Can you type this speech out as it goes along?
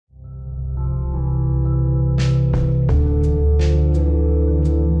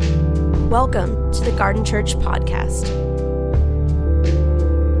Welcome to the Garden Church podcast.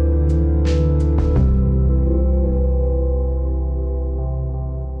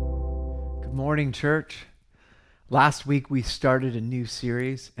 Good morning, church. Last week we started a new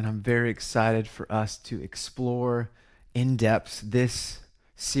series, and I'm very excited for us to explore in depth this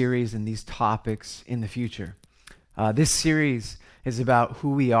series and these topics in the future. This series is about who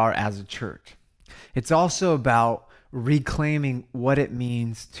we are as a church. It's also about reclaiming what it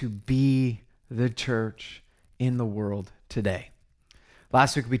means to be the church in the world today.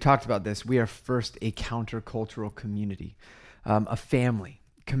 Last week we talked about this. We are first a countercultural community, a family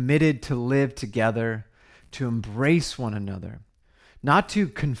committed to live together, to embrace one another, not to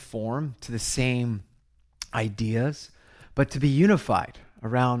conform to the same ideas, but to be unified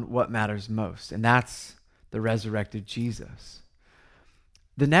around what matters most, and that's the resurrected Jesus.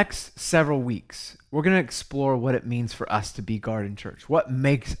 The next several weeks, we're going to explore what it means for us to be Garden Church, what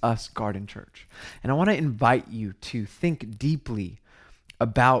makes us Garden Church. And I want to invite you to think deeply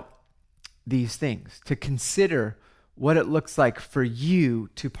about these things, to consider what it looks like for you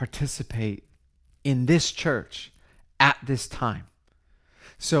to participate in this church at this time.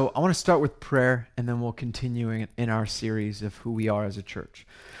 So I want to start with prayer, and then we'll continue in our series of who we are as a church.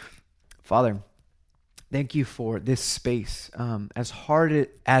 Father, thank you for this space, as hard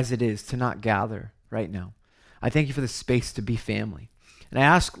as it is to not gather right now. I thank you for the space to be family. And I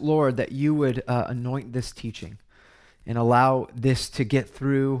ask, Lord, that you would anoint this teaching and allow this to get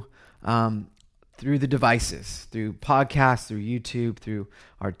through the devices, through podcasts, through YouTube, through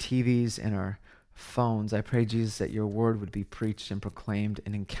our TVs and our phones. I pray, Jesus, that your word would be preached and proclaimed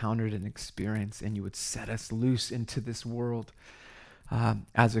and encountered and experienced, and you would set us loose into this world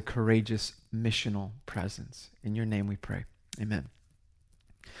as a courageous missional presence. In your name we pray. Amen.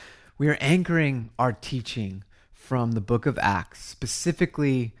 We are anchoring our teaching from the book of Acts,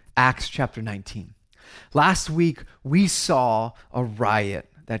 specifically Acts chapter 19. Last week, we saw a riot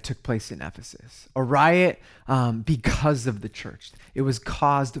that took place in Ephesus, a riot because of the church. It was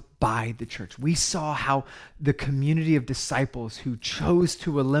caused by the church. We saw how the community of disciples who chose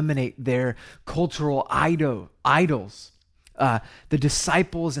to eliminate their cultural idols, the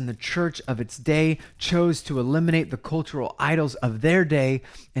disciples and the church of its day chose to eliminate the cultural idols of their day,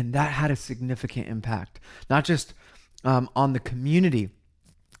 and that had a significant impact, not just on the community,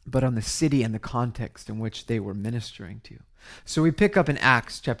 but on the city and the context in which they were ministering to. So we pick up in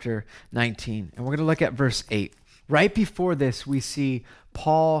Acts chapter 19, and we're going to look at verse 8. Right before this, we see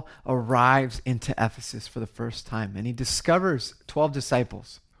Paul arrives into Ephesus for the first time, and he discovers 12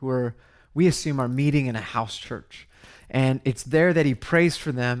 disciples who we assume are meeting in a house church. And it's there that he prays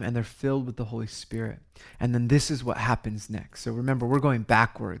for them, and they're filled with the Holy Spirit. And then this is what happens next. So remember, we're going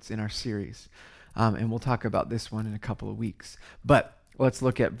backwards in our series, and we'll talk about this one in a couple of weeks. But let's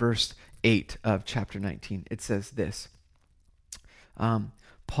look at verse 8 of chapter 19. It says this.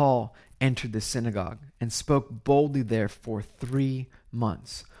 Paul entered the synagogue and spoke boldly there for 3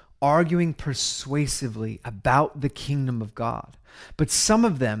 months, arguing persuasively about the kingdom of God. But some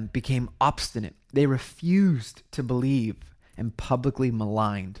of them became obstinate. They refused to believe and publicly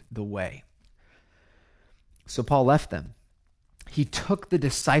maligned the way. So Paul left them. He took the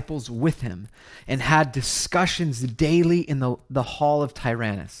disciples with him and had discussions daily in the hall of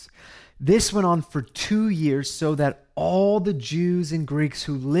Tyrannus. This went on for 2 years, so that all the Jews and Greeks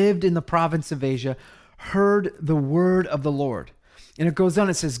who lived in the province of Asia heard the word of the Lord. And it goes on,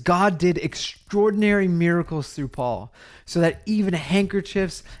 it says, God did extraordinary miracles through Paul, so that even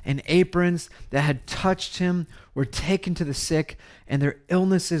handkerchiefs and aprons that had touched him were taken to the sick, and their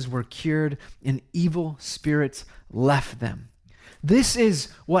illnesses were cured, and evil spirits left them. This is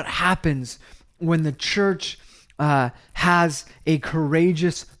what happens when the church has a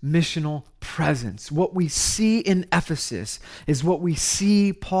courageous missional presence. What we see in Ephesus is what we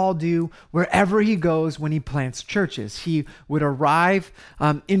see Paul do wherever he goes when he plants churches. He would arrive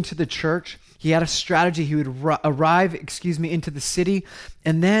into the church. He had a strategy. He would arrive into the city,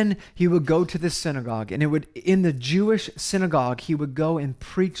 and then he would go to the synagogue. And in the Jewish synagogue, he would go and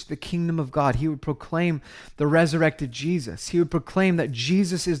preach the kingdom of God. He would proclaim the resurrected Jesus. He would proclaim that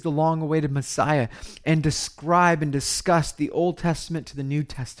Jesus is the long-awaited Messiah, and describe and discuss the Old Testament to the New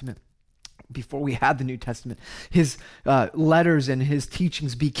Testament. Before we had the New Testament, his letters and his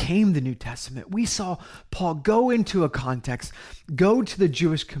teachings became the New Testament. We saw Paul go into a context, go to the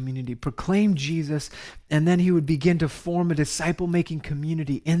Jewish community, proclaim Jesus, and then he would begin to form a disciple-making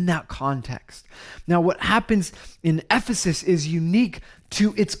community in that context. Now, what happens in Ephesus is unique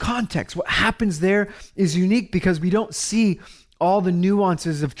to its context. What happens there is unique because we don't see all the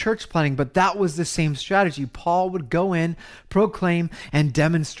nuances of church planting, but that was the same strategy. Paul would go in, proclaim, and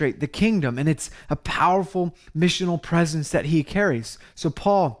demonstrate the kingdom. And it's a powerful missional presence that he carries. So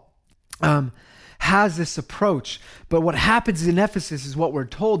Paul has this approach. But what happens in Ephesus is what we're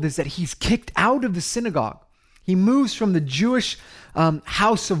told is that he's kicked out of the synagogue. He moves from the Jewish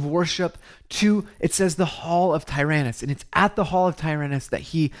house of worship to, it says, the Hall of Tyrannus. And it's at the Hall of Tyrannus that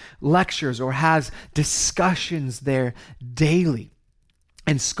he lectures or has discussions there daily.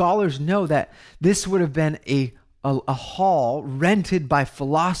 And scholars know that this would have been a hall rented by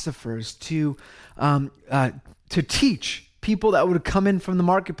philosophers to teach people that would come in from the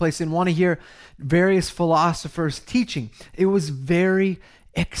marketplace and want to hear various philosophers teaching. It was very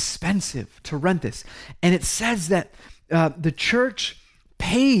expensive to rent this. And it says that the church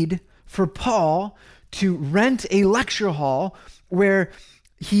paid for Paul to rent a lecture hall where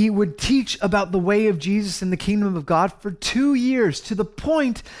he would teach about the way of Jesus and the kingdom of God for 2 years, to the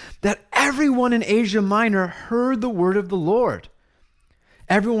point that everyone in Asia Minor heard the word of the Lord.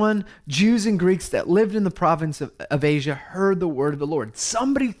 Everyone, Jews and Greeks that lived in the province of Asia, heard the word of the Lord.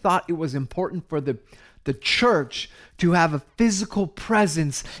 Somebody thought it was important for the church to have a physical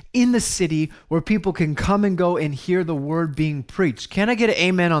presence in the city where people can come and go and hear the word being preached. Can I get an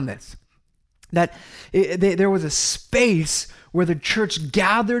amen on this? That there was a space where the church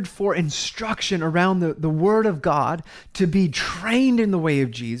gathered for instruction around the word of God, to be trained in the way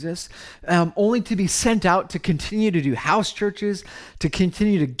of Jesus, only to be sent out to continue to do house churches, to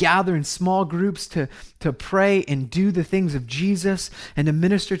continue to gather in small groups, to pray and do the things of Jesus and to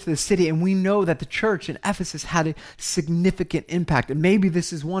minister to the city. And we know that the church in Ephesus had a significant impact. And maybe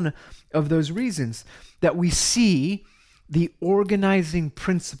this is one of those reasons that we see the organizing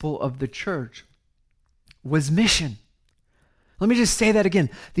principle of the church was mission. Let me just say that again.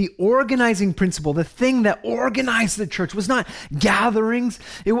 The organizing principle, the thing that organized the church, was not gatherings.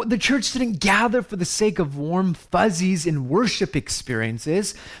 The church didn't gather for the sake of warm fuzzies and worship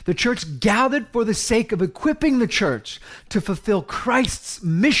experiences. The church gathered for the sake of equipping the church to fulfill Christ's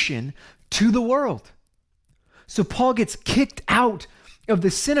mission to the world. So Paul gets kicked out of the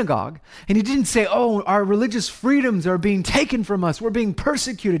synagogue, and he didn't say, oh, our religious freedoms are being taken from us, we're being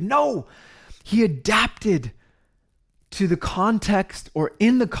persecuted. No, he adapted to the context, or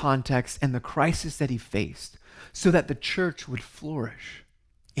in the context and the crisis that he faced, so that the church would flourish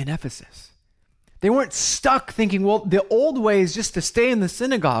in Ephesus. They weren't stuck thinking, well, the old way is just to stay in the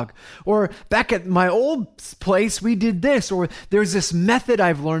synagogue, or back at my old place, we did this, or there's this method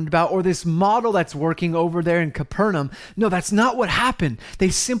I've learned about, or this model that's working over there in Capernaum. No, that's not what happened. They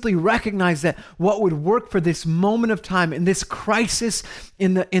simply recognized that what would work for this moment of time, in this crisis,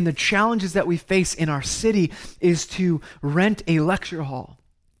 in the challenges that we face in our city, is to rent a lecture hall.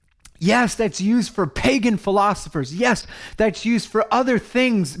 Yes, that's used for pagan philosophers. Yes, that's used for other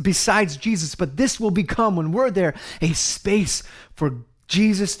things besides Jesus. But this will become, when we're there, a space for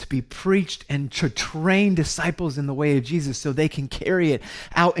Jesus to be preached and to train disciples in the way of Jesus so they can carry it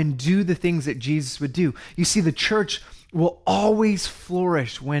out and do the things that Jesus would do. You see, the church will always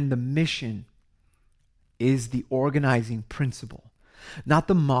flourish when the mission is the organizing principle. Not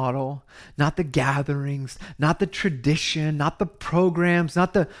the model, not the gatherings, not the tradition, not the programs,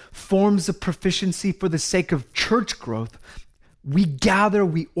 not the forms of proficiency for the sake of church growth. We gather,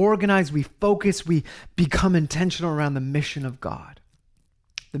 we organize, we focus, we become intentional around the mission of God.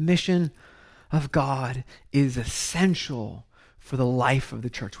 The mission of God is essential for the life of the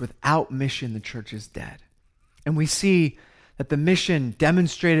church. Without mission, the church is dead. And we see that the mission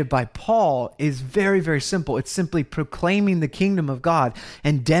demonstrated by Paul is very, very simple. It's simply proclaiming the kingdom of God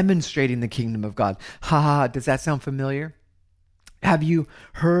and demonstrating the kingdom of God. Does that sound familiar? Have you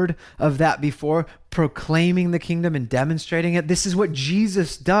heard of that before? Proclaiming the kingdom and demonstrating it. This is what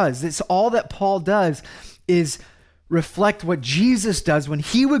Jesus does. It's all that Paul does is reflect what Jesus does when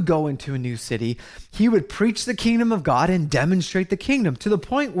he would go into a new city. He would preach the kingdom of God and demonstrate the kingdom, to the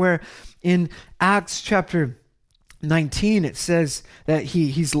point where in Acts chapter 19, it says that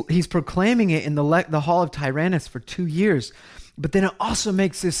he's proclaiming it in the Hall of Tyrannus for 2 years. But then it also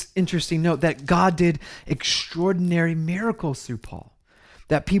makes this interesting note that God did extraordinary miracles through Paul,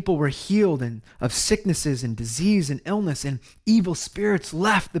 that people were healed of sicknesses and disease and illness, and evil spirits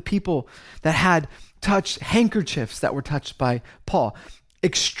left the people that had touched handkerchiefs that were touched by Paul.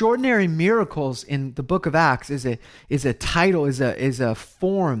 Extraordinary miracles in the book of Acts is a title, is a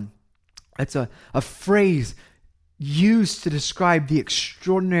form. It's a phrase used to describe the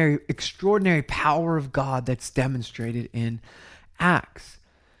extraordinary power of God that's demonstrated in Acts.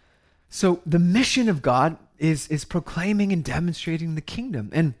 So the mission of God is proclaiming and demonstrating the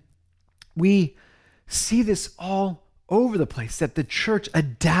kingdom. And we see this all over the place, that the church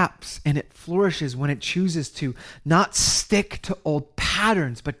adapts and it flourishes when it chooses to not stick to old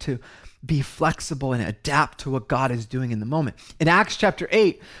patterns, but to be flexible and adapt to what God is doing in the moment. In Acts chapter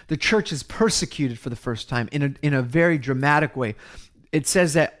 8, the church is persecuted for the first time in a very dramatic way. It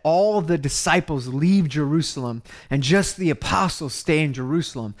says that all of the disciples leave Jerusalem and just the apostles stay in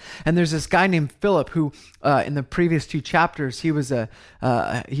Jerusalem. And there's this guy named Philip who, in the previous 2 chapters, he was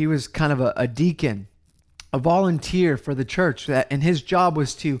kind of a deacon, a volunteer for the church, and his job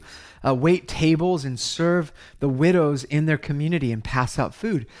was to wait tables and serve the widows in their community and pass out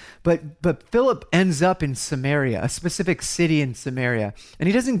food. But Philip ends up in Samaria, a specific city in Samaria, and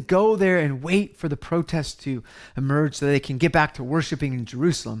he doesn't go there and wait for the protests to emerge so that they can get back to worshiping in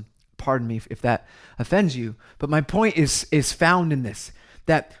Jerusalem. Pardon me if that offends you, but my point is found in this,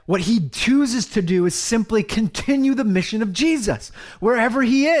 that what he chooses to do is simply continue the mission of Jesus wherever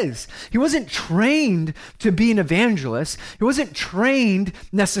he is. He wasn't trained to be an evangelist. He wasn't trained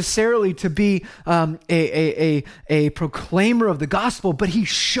necessarily to be a proclaimer of the gospel, but he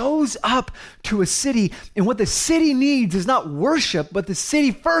shows up to a city, and what the city needs is not worship, but the city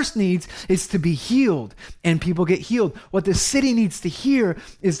first needs is to be healed, and people get healed. What the city needs to hear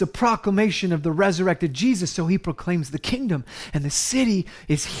is the proclamation of the resurrected Jesus, so he proclaims the kingdom, and the city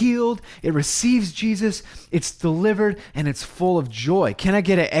is healed, it receives Jesus, it's delivered, and it's full of joy. Can I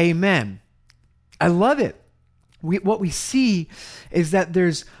get an amen? I love it. What we see is that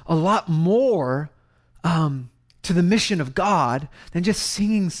there's a lot more to the mission of God than just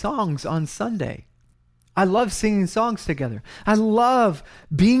singing songs on Sunday. I love singing songs together. I love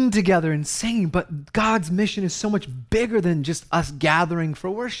being together and singing, but God's mission is so much bigger than just us gathering for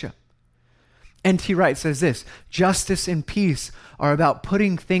worship. N.T. Wright says this: justice and peace are about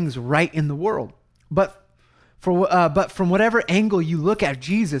putting things right in the world. But from whatever angle you look at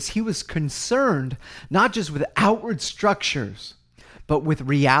Jesus, he was concerned not just with outward structures, but with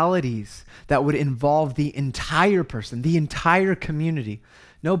realities that would involve the entire person, the entire community.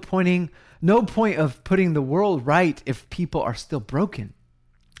 No point of putting the world right if people are still broken.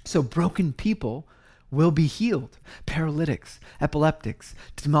 So broken people will be healed. Paralytics, epileptics,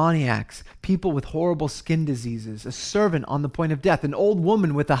 demoniacs, people with horrible skin diseases, a servant on the point of death, an old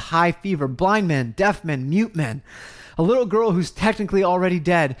woman with a high fever, blind men, deaf men, mute men, a little girl who's technically already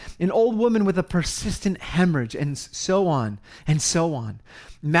dead, an old woman with a persistent hemorrhage, and so on and so on.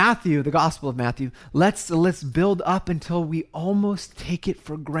 Matthew, the Gospel of Matthew, lets the list build up until we almost take it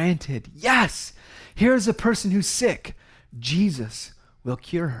for granted. Yes, here's a person who's sick. Jesus will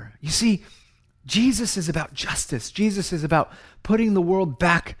cure her. You see, Jesus is about justice. Jesus is about putting the world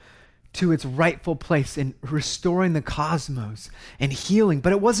back to its rightful place and restoring the cosmos and healing.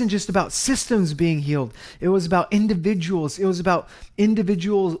 But it wasn't just about systems being healed. It was about individuals. It was about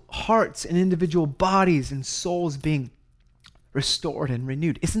individual hearts and individual bodies and souls being restored and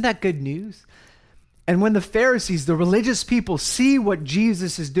renewed. Isn't that good news? And when the Pharisees, the religious people, see what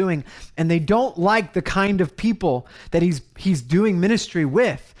Jesus is doing, and they don't like the kind of people that he's doing ministry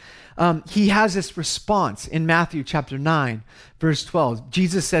with, he has this response in Matthew chapter 9, verse 12.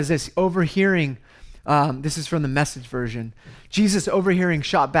 Jesus says this, overhearing, this is from the Message version. Jesus, overhearing,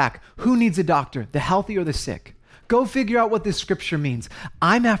 shot back, "Who needs a doctor, the healthy or the sick? Go figure out what this scripture means.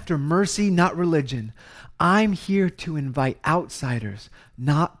 I'm after mercy, not religion. I'm here to invite outsiders,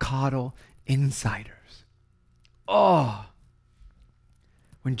 not coddle insiders." Oh,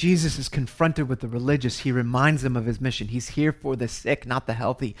 when Jesus is confronted with the religious, he reminds them of his mission. He's here for the sick, not the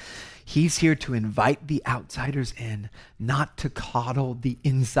healthy. He's here to invite the outsiders in, not to coddle the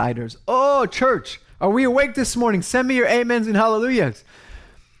insiders. Oh, church, are we awake this morning? Send me your amens and hallelujahs.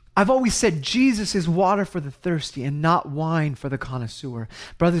 I've always said Jesus is water for the thirsty and not wine for the connoisseur.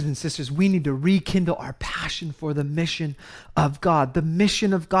 Brothers and sisters, we need to rekindle our passion for the mission of God. The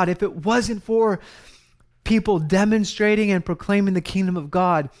mission of God. If it wasn't for people demonstrating and proclaiming the kingdom of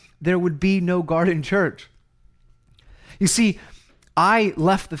God, there would be no garden church. You see, I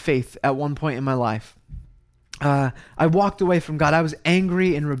left the faith at one point in my life. I walked away from God. I was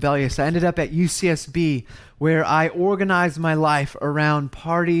angry and rebellious. I ended up at UCSB, where I organized my life around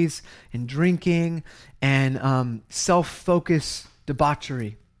parties and drinking and self-focused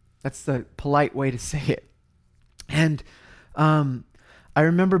debauchery. That's the polite way to say it. And I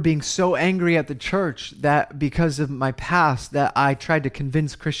remember being so angry at the church that because of my past that I tried to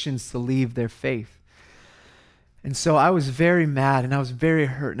convince Christians to leave their faith. And so I was very mad and I was very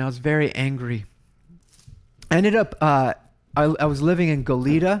hurt and I was very angry. I ended up, I was living in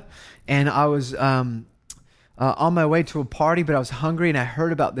Goleta, and I was on my way to a party, but I was hungry, and I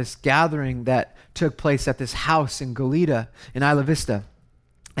heard about this gathering that took place at this house in Goleta in Isla Vista.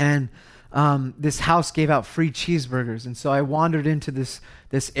 And this house gave out free cheeseburgers. And so I wandered into this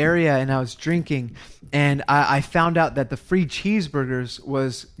area and I was drinking, and I found out that the free cheeseburgers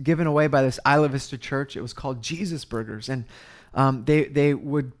was given away by this Isla Vista church. It was called Jesus Burgers. And they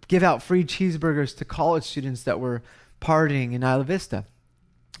would give out free cheeseburgers to college students that were partying in Isla Vista.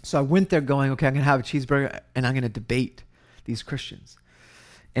 So I went there going, okay, I'm going to have a cheeseburger and I'm going to debate these Christians.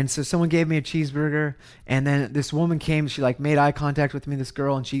 And so someone gave me a cheeseburger, and then this woman came, she like made eye contact with me, this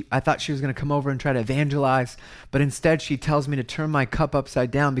girl, and I thought she was going to come over and try to evangelize, but instead she tells me to turn my cup upside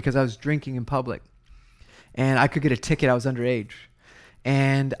down because I was drinking in public. And I could get a ticket, I was underage.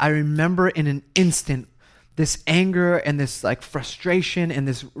 And I remember in an instant, this anger and this like frustration and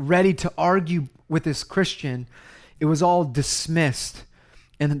this ready to argue with this Christian, it was all dismissed.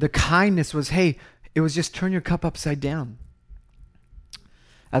 And the kindness was, hey, it was just turn your cup upside down.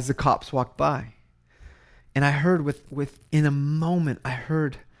 As the cops walked by. And I heard in a moment, I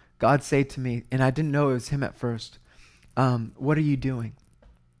heard God say to me, and I didn't know it was him at first, what are you doing?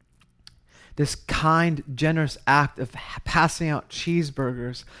 This kind, generous act of passing out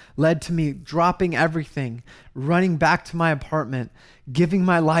cheeseburgers led to me dropping everything, running back to my apartment, giving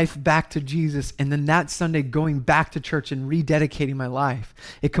my life back to Jesus, and then that Sunday going back to church and rededicating my life.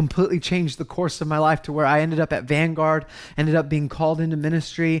 It completely changed the course of my life to where I ended up at Vanguard, ended up being called into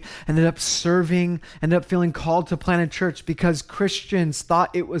ministry, ended up serving, ended up feeling called to plant a church because Christians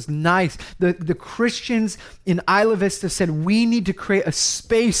thought it was nice. The Christians in Isla Vista said, we need to create a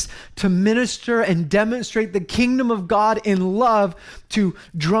space to minister and demonstrate the kingdom of God in love to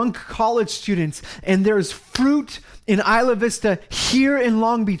drunk college students. And there's fruit in Isla Vista here in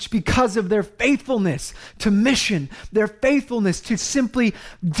Long Beach because of their faithfulness to mission, their faithfulness to simply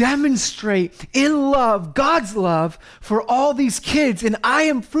demonstrate in love, God's love for all these kids. And I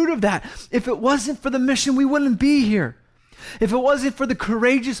am fruit of that. If it wasn't for the mission, we wouldn't be here. If it wasn't for the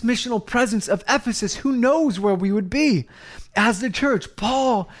courageous missional presence of Ephesus, who knows where we would be as the church.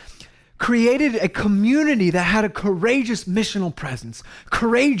 Paul created a community that had a courageous missional presence.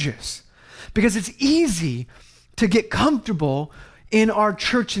 Courageous. Because it's easy to get comfortable in our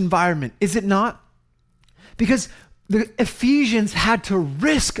church environment, is it not? Because the Ephesians had to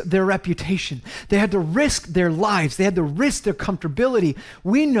risk their reputation. They had to risk their lives. They had to risk their comfortability.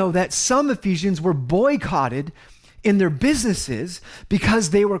 We know that some Ephesians were boycotted in their businesses because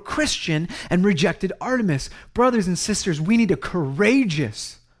they were Christian and rejected Artemis. Brothers and sisters, we need a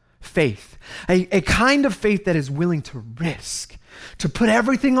courageous faith, a kind of faith that is willing to risk, to put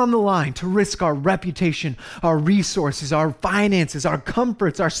everything on the line, to risk our reputation, our resources, our finances, our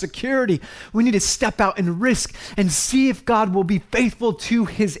comforts, our security. We need to step out and risk and see if God will be faithful to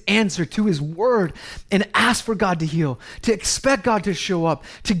his answer, to his word, and ask for God to heal, to expect God to show up,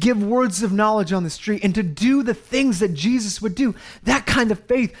 to give words of knowledge on the street, and to do the things that Jesus would do. That kind of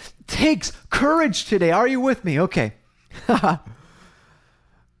faith takes courage today. Are you with me? Okay.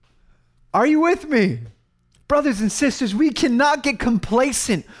 Are you with me? Brothers and sisters, we cannot get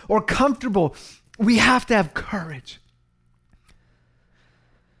complacent or comfortable. We have to have courage.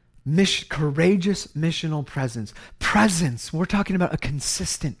 Courageous missional presence. Presence, we're talking about a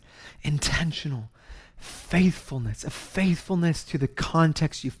consistent, intentional faithfulness, a faithfulness to the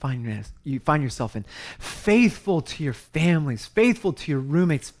context you find yourself in, faithful to your families, faithful to your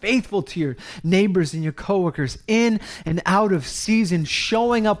roommates, faithful to your neighbors and your coworkers, in and out of season,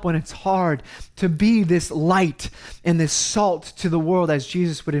 showing up when it's hard, to be this light and this salt to the world as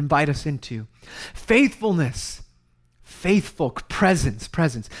Jesus would invite us into. Faithfulness. Faithful presence.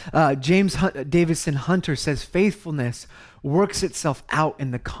 James Davison Hunter says faithfulness works itself out in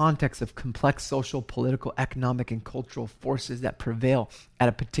the context of complex social, political, economic, and cultural forces that prevail at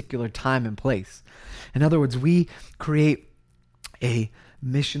a particular time and place. In other words, we create a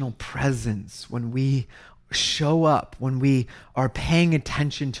missional presence when we show up, when we are paying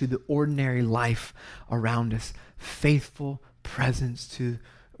attention to the ordinary life around us. Faithful presence to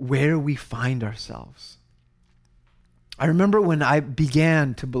where we find ourselves. I remember when I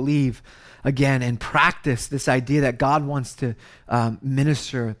began to believe again and practice this idea that God wants to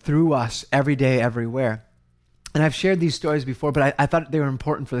minister through us every day, everywhere. And I've shared these stories before, but I thought they were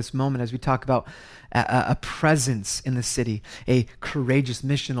important for this moment as we talk about a presence in the city, a courageous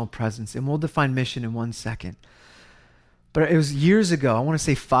missional presence. And we'll define mission in 1 second. But it was years ago, I want to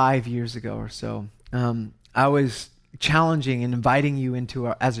say 5 years ago or so, I was challenging and inviting you into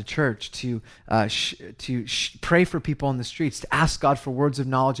as a church to pray for people on the streets, to ask God for words of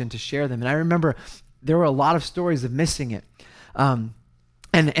knowledge and to share them. And I remember there were a lot of stories of missing it. And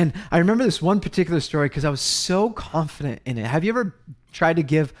I remember this one particular story because I was so confident in it. Have you ever tried to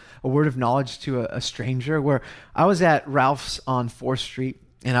give a word of knowledge to a stranger? Where I was at Ralph's on 4th Street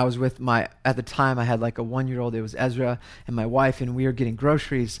And I was with at the time I had like a 1-year-old, it was Ezra, and my wife, and we were getting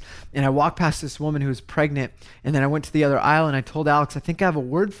groceries. And I walked past this woman who was pregnant, and then I went to the other aisle and I told Alex, I think I have a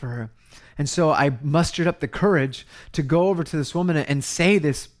word for her. And so I mustered up the courage to go over to this woman and say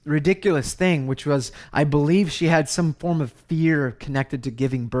this ridiculous thing, which was, I believe she had some form of fear connected to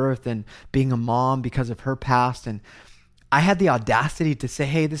giving birth and being a mom because of her past. And I had the audacity to say,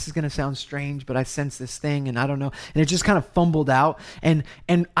 hey, this is going to sound strange, but I sense this thing and I don't know. And it just kind of fumbled out. And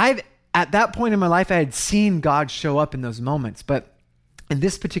at that point in my life, I had seen God show up in those moments. But in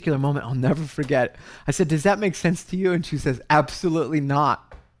this particular moment, I'll never forget. I said, does that make sense to you? And she says, absolutely not.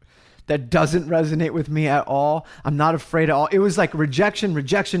 That doesn't resonate with me at all. I'm not afraid at all. It was like rejection.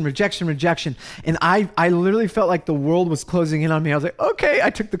 And I literally felt like the world was closing in on me. I was like, okay, I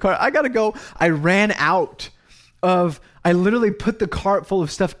took the car. I got to go. I ran out I literally put the cart full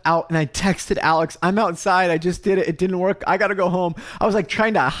of stuff out and I texted Alex, I'm outside. I just did it. It didn't work. I got to go home. I was like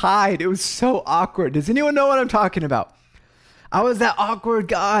trying to hide. It was so awkward. Does anyone know what I'm talking about? I was that awkward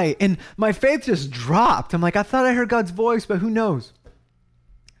guy and my faith just dropped. I'm like, I thought I heard God's voice, but who knows?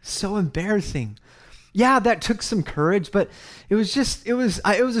 So embarrassing. Yeah, that took some courage, but it was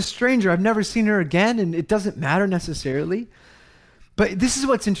a stranger. I've never seen her again and it doesn't matter necessarily. But this is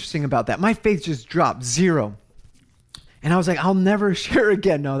what's interesting about that. My faith just dropped 0. And I was like, I'll never share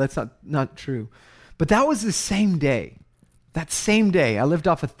again. No, that's not true. But that was the same day. That same day, I lived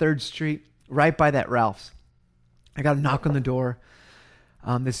off of 3rd Street, right by that Ralph's. I got a knock on the door.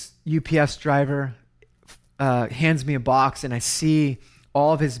 This UPS driver hands me a box, and I see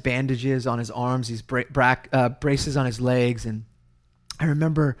all of his bandages on his arms, these braces on his legs. And I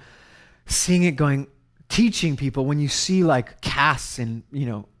remember seeing it going, teaching people when you see like casts and,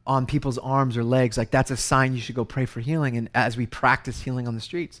 on people's arms or legs, like that's a sign you should go pray for healing. And as we practice healing on the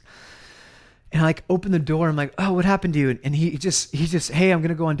streets, and I like open the door, I'm like, oh, what happened to you? And he just, hey, I'm going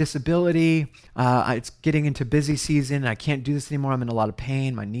to go on disability. It's getting into busy season. I can't do this anymore. I'm in a lot of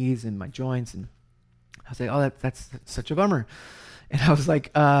pain, my knees and my joints. And I was like, oh, that's such a bummer. And I was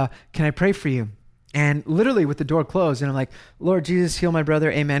like, can I pray for you? And literally with the door closed, and I'm like, Lord Jesus, heal my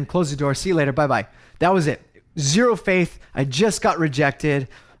brother. Amen. Close the door. See you later. Bye-bye. That was it. 0 faith. I just got rejected.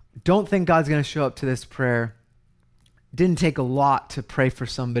 Don't think God's going to show up to this prayer. Didn't take a lot to pray for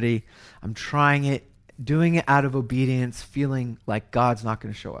somebody. I'm trying it, doing it out of obedience, feeling like God's not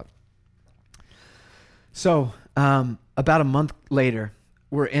going to show up. So about a month later,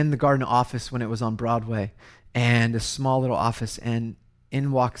 we're in the Garden office when it was on Broadway, and a small little office, and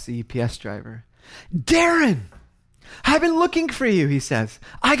in walks the UPS driver. Darren, I've been looking for you, he says.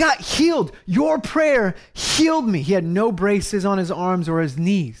 I got healed. Your prayer healed me. He had no braces on his arms or his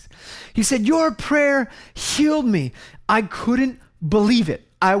knees. He said, your prayer healed me. I couldn't believe it.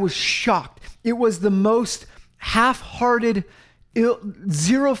 I was shocked. It was the most half-hearted,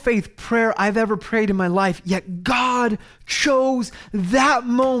 0 faith prayer I've ever prayed in my life. Yet God chose that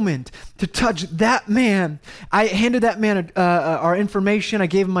moment to touch that man. I handed that man our information. I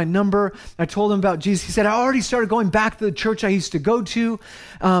gave him my number. I told him about Jesus. He said, I already started going back to the church I used to go to.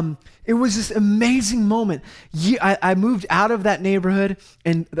 It was this amazing moment. I moved out of that neighborhood,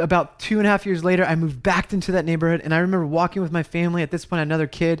 and about 2.5 years later, I moved back into that neighborhood. And I remember walking with my family. At this point, another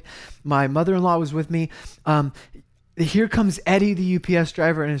kid. My mother-in-law was with me. Here comes Eddie, the UPS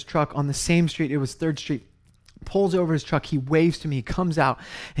driver, in his truck on the same street. It was 3rd Street. Pulls over his truck. He waves to me. He comes out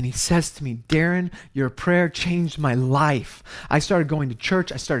and he says to me, Darren, your prayer changed my life. I started going to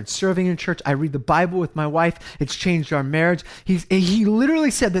church. I started serving in church. I read the Bible with my wife. It's changed our marriage. He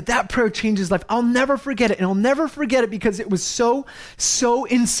literally said that prayer changed his life. I'll never forget it. And I'll never forget it because it was so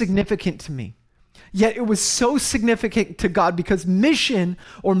insignificant to me. Yet it was so significant to God because mission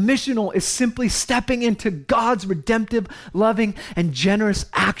or missional is simply stepping into God's redemptive, loving, and generous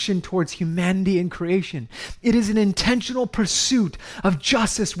action towards humanity and creation. It is an intentional pursuit of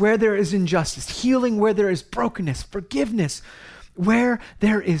justice where there is injustice, healing where there is brokenness, forgiveness where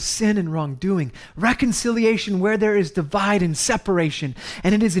there is sin and wrongdoing, reconciliation where there is divide and separation,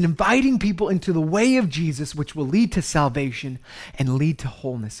 and it is inviting people into the way of Jesus, which will lead to salvation and lead to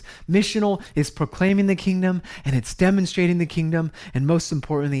wholeness. Missional is proclaiming the kingdom, and it's demonstrating the kingdom, and most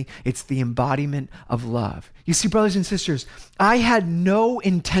importantly, it's the embodiment of love. You see, brothers and sisters, I had no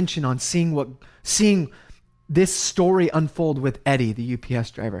intention on seeing this story unfold with Eddie, the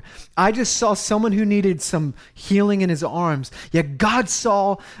UPS driver. I just saw someone who needed some healing in his arms, yet God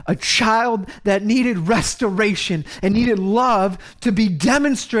saw a child that needed restoration and needed love to be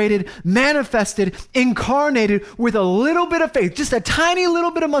demonstrated, manifested, incarnated with a little bit of faith. Just a tiny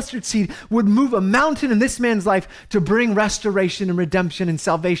little bit of mustard seed would move a mountain in this man's life to bring restoration and redemption and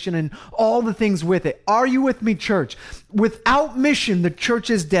salvation and all the things with it. Are you with me, church? Without mission, the church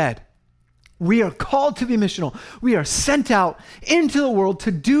is dead. We are called to be missional. We are sent out into the world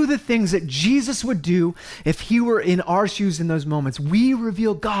to do the things that Jesus would do if he were in our shoes in those moments. We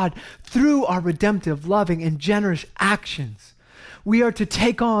reveal God through our redemptive, loving, and generous actions. We are to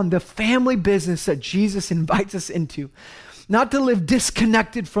take on the family business that Jesus invites us into. Not to live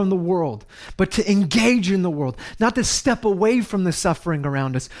disconnected from the world, but to engage in the world. Not to step away from the suffering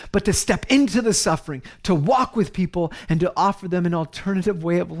around us, but to step into the suffering, to walk with people and to offer them an alternative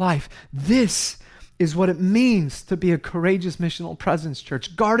way of life. This is what it means to be a courageous missional presence,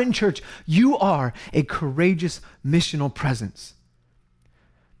 church. Garden Church, you are a courageous missional presence.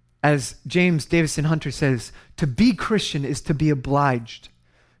 As James Davison Hunter says, to be Christian is to be obliged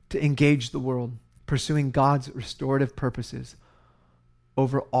to engage the world, pursuing God's restorative purposes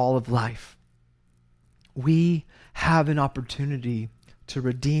over all of life. We have an opportunity to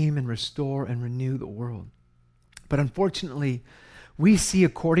redeem and restore and renew the world. But unfortunately, we see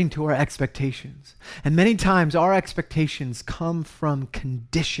according to our expectations. And many times our expectations come from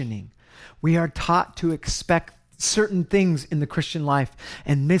conditioning. We are taught to expect certain things in the Christian life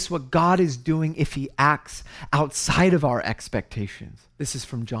and miss what God is doing if he acts outside of our expectations. This is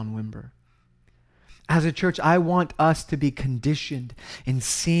from John Wimber. As a church, I want us to be conditioned in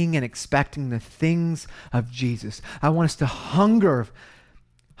seeing and expecting the things of Jesus. I want us to hunger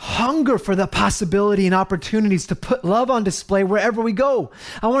for the possibility and opportunities to put love on display wherever we go.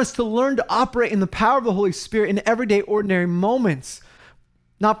 I want us to learn to operate in the power of the Holy Spirit in everyday, ordinary moments,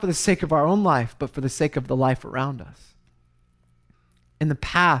 not for the sake of our own life, but for the sake of the life around us. In the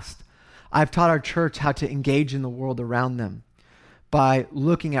past, I've taught our church how to engage in the world around them by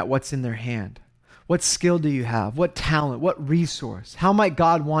looking at what's in their hand. What skill do you have? What talent? What resource? How might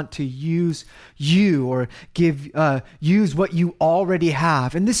God want to use you or use what you already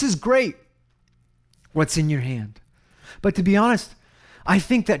have? And this is great, what's in your hand. But to be honest, I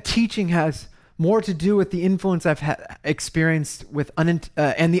think that teaching has more to do with the influence I've experienced with and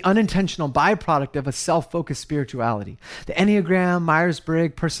the unintentional byproduct of a self-focused spirituality. The Enneagram,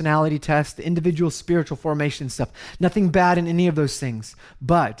 Myers-Briggs, personality test, the individual spiritual formation stuff. Nothing bad in any of those things,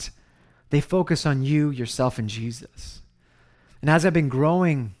 but they focus on you, yourself, and Jesus. And as I've been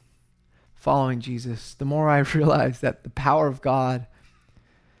growing following Jesus, the more I realize that the power of God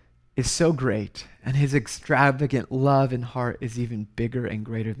is so great and his extravagant love and heart is even bigger and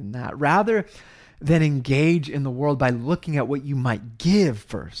greater than that. Rather than engage in the world by looking at what you might give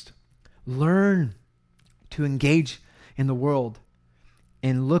first, learn to engage in the world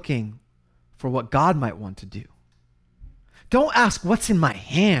in looking for what God might want to do. Don't ask what's in my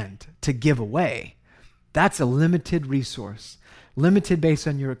hand to give away. That's a limited resource, limited based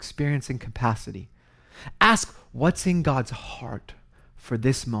on your experience and capacity. Ask what's in God's heart for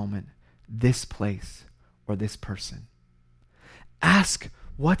this moment, this place, or this person. Ask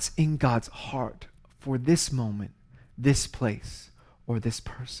what's in God's heart for this moment, this place, or this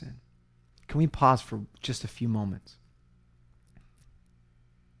person. Can we pause for just a few moments?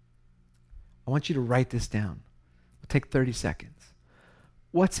 I want you to write this down. Take 30 seconds.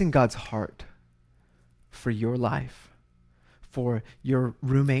 What's in God's heart for your life, for your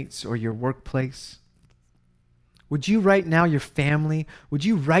roommates or your workplace? Would you write now your family? Would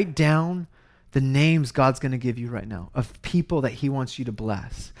you write down the names God's going to give you right now of people that he wants you to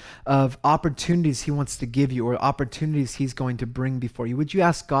bless, of opportunities he wants to give you or opportunities he's going to bring before you? Would you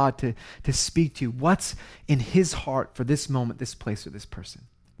ask God to speak to you? What's in his heart for this moment, this place, or this person?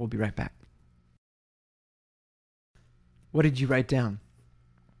 We'll be right back. What did you write down?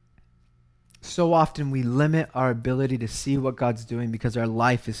 So often we limit our ability to see what God's doing because our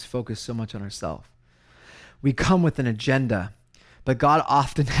life is focused so much on ourselves. We come with an agenda, but God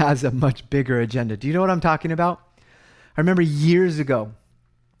often has a much bigger agenda. Do you know what I'm talking about? I remember years ago,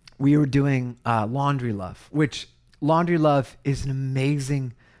 we were doing Laundry Love, which Laundry Love is an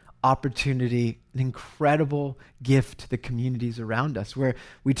amazing opportunity, an incredible gift to the communities around us, where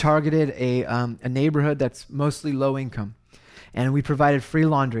we targeted a neighborhood that's mostly low income. And we provided free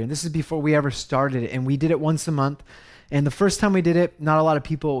laundry. And this is before we ever started it. And we did it once a month. And the first time we did it, not a lot of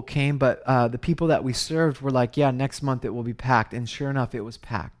people came, but the people that we served were like, yeah, next month it will be packed. And sure enough, it was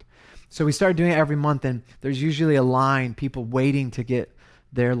packed. So we started doing it every month. And there's usually a line, people waiting to get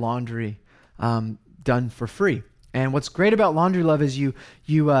their laundry done for free. And what's great about Laundry Love is you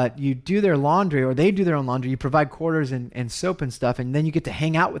do their laundry, or they do their own laundry. You provide quarters and soap and stuff, and then you get to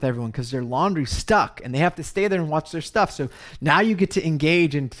hang out with everyone because their laundry's stuck, and they have to stay there and watch their stuff. So now you get to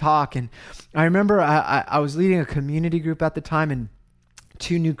engage and talk. And I remember I was leading a community group at the time, and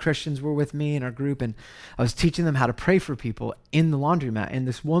 2 new Christians were with me in our group, and I was teaching them how to pray for people in the laundromat. And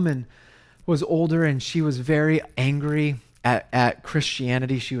this woman was older, and she was very angry at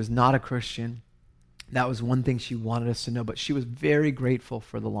Christianity. She was not a Christian. That was one thing she wanted us to know, but she was very grateful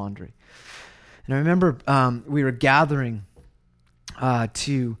for the laundry. And I remember we were gathering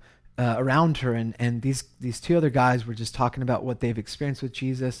around her, and these 2 other guys were just talking about what they've experienced with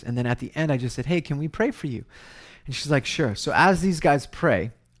Jesus. And then at the end, I just said, hey, can we pray for you? And she's like, sure. So as these guys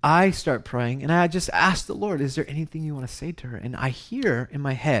pray, I start praying, and I just ask the Lord, is there anything you want to say to her? And I hear in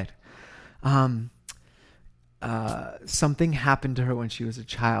my head, something happened to her when she was a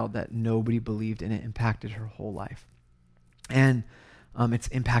child that nobody believed, and it impacted her whole life. And it's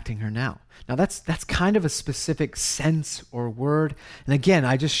impacting her now. Now that's kind of a specific sense or word. And again,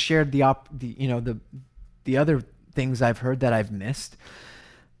 I just shared the other things I've heard that I've missed.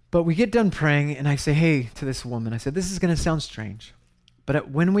 But we get done praying, and I say, hey, to this woman, I said, this is going to sound strange, but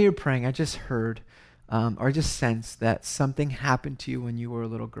when we were praying, I just heard, or I just sensed that something happened to you when you were a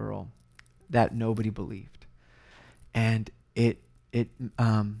little girl that nobody believed. And it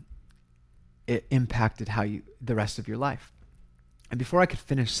impacted the rest of your life. And before I could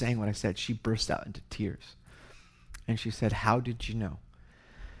finish saying what I said, she burst out into tears. And she said, how did you know?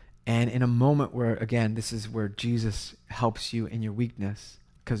 And in a moment where, again, this is where Jesus helps you in your weakness,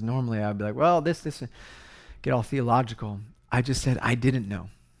 because normally I'd be like, well, this, get all theological. I just said, I didn't know,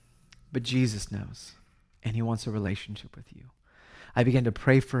 but Jesus knows, and he wants a relationship with you. I began to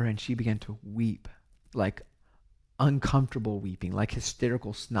pray for her, and she began to weep, like uncomfortable weeping, like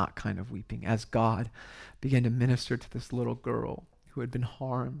hysterical snot kind of weeping, as God began to minister to this little girl who had been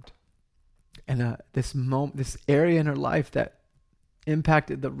harmed. And this area in her life that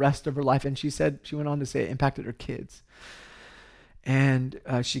impacted the rest of her life. And she went on to say it impacted her kids. And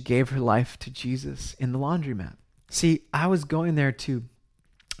she gave her life to Jesus in the laundromat. See, I was going there to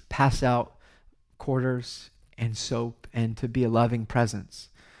pass out quarters and soap and to be a loving presence.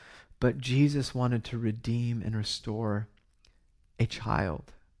 But Jesus wanted to redeem and restore a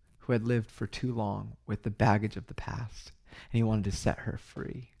child who had lived for too long with the baggage of the past. And he wanted to set her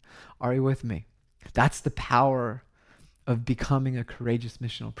free. Are you with me? That's the power of becoming a courageous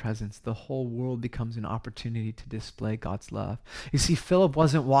missional presence. The whole world becomes an opportunity to display God's love. You see, Philip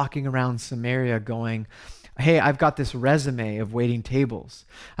wasn't walking around Samaria going, hey, I've got this resume of waiting tables.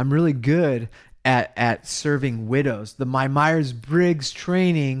 I'm really good at serving widows. My Myers-Briggs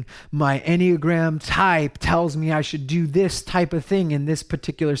training, my Enneagram type tells me I should do this type of thing in this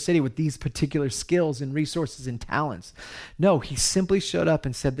particular city with these particular skills and resources and talents. No, he simply showed up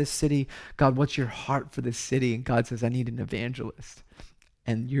and said, this city, God, what's your heart for this city? And God says, I need an evangelist.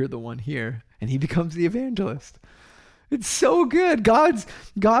 And you're the one here. And he becomes the evangelist. It's so good.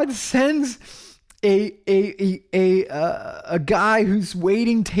 God sends a guy who's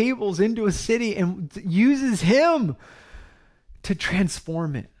waiting tables into a city and uses him to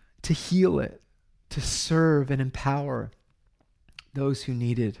transform it, to heal it, to serve and empower those who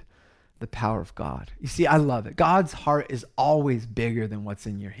needed the power of God. You see, I love it. God's heart is always bigger than what's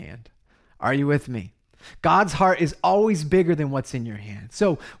in your hand. Are you with me? God's heart is always bigger than what's in your hand.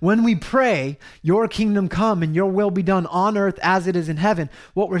 So when we pray, your kingdom come and your will be done on earth as it is in heaven,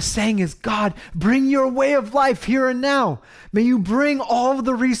 what we're saying is, God, bring your way of life here and now. May you bring all of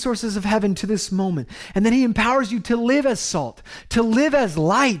the resources of heaven to this moment. And then he empowers you to live as salt, to live as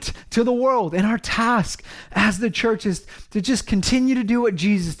light to the world. And our task as the church is to just continue to do what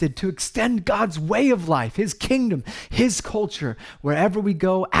Jesus did, to extend God's way of life, his kingdom, his culture, wherever we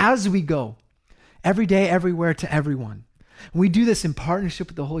go, as we go. Every day, everywhere, to everyone. And we do this in partnership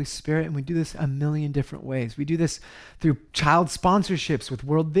with the Holy Spirit, and we do this a million different ways. We do this through child sponsorships with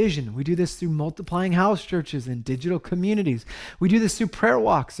World Vision. We do this through multiplying house churches and digital communities. We do this through prayer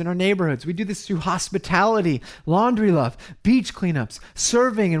walks in our neighborhoods. We do this through hospitality, laundry love, beach cleanups,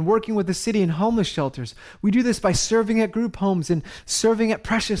 serving and working with the city in homeless shelters. We do this by serving at group homes and serving at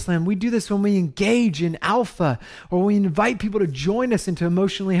Precious Land. We do this when we engage in Alpha, or we invite people to join us into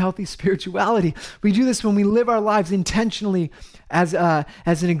emotionally healthy spirituality. We do this when we live our lives intentionally as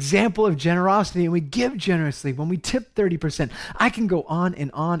an example of generosity, and we give generously when we tip 30%. I can go on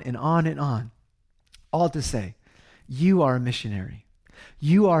and on and on and on. All to say, you are a missionary.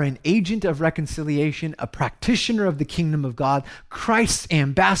 You are an agent of reconciliation, a practitioner of the kingdom of God, Christ's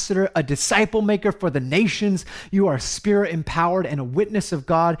ambassador, a disciple maker for the nations. You are spirit empowered and a witness of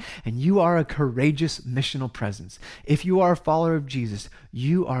God, and you are a courageous missional presence. If you are a follower of Jesus,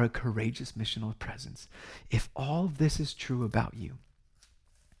 you are a courageous missional presence. If all of this is true about you,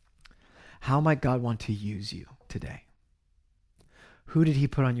 how might God want to use you today? Who did he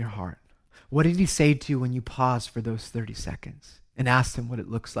put on your heart? What did he say to you when you paused for those 30 seconds and asked him what it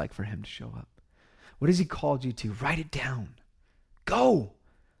looks like for him to show up? What has he called you to? Write it down. Go.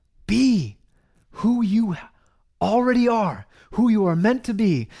 Be who you already are, who you are meant to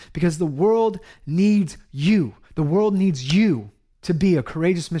be, because the world needs you. The world needs you to be a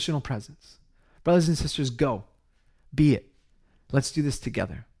courageous missional presence. Brothers and sisters, go. Be it. Let's do this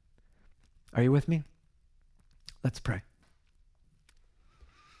together. Are you with me? Let's pray.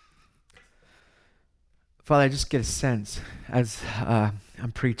 Father, I just get a sense as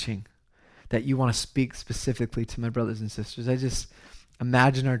I'm preaching that you want to speak specifically to my brothers and sisters. I just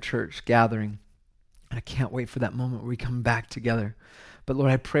imagine our church gathering, and I can't wait for that moment where we come back together. But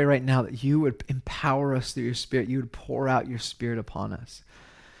Lord, I pray right now that you would empower us through your Spirit. You would pour out your Spirit upon us.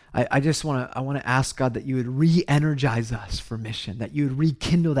 I want to ask God that you would re-energize us for mission, that you would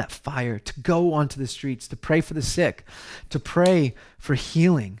rekindle that fire to go onto the streets, to pray for the sick, to pray for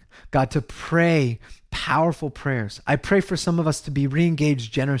healing, God, to pray powerful prayers. I pray for some of us to be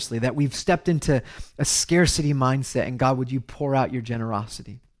re-engaged generously, that we've stepped into a scarcity mindset, and God, would you pour out your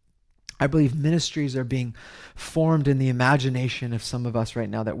generosity? I believe ministries are being formed in the imagination of some of us right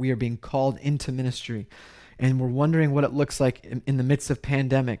now, that we are being called into ministry. And we're wondering what it looks like in the midst of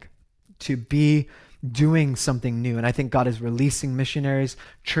pandemic to be doing something new. And I think God is releasing missionaries,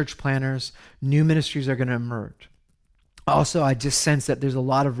 church planners, new ministries are going to emerge. Also, I just sense that there's a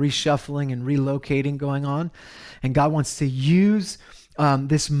lot of reshuffling and relocating going on. And God wants to use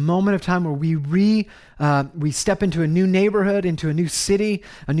this moment of time where we step into a new neighborhood, into a new city,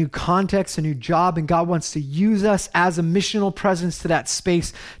 a new context, a new job, and God wants to use us as a missional presence to that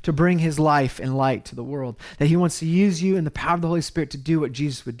space to bring his life and light to the world. That he wants to use you in the power of the Holy Spirit to do what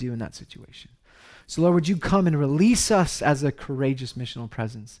Jesus would do in that situation. So Lord, would you come and release us as a courageous missional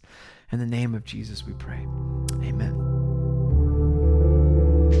presence? In the name of Jesus we pray. Amen.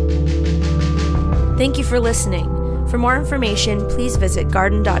 Thank you for listening. For more information, please visit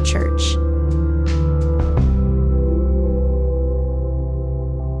garden.church.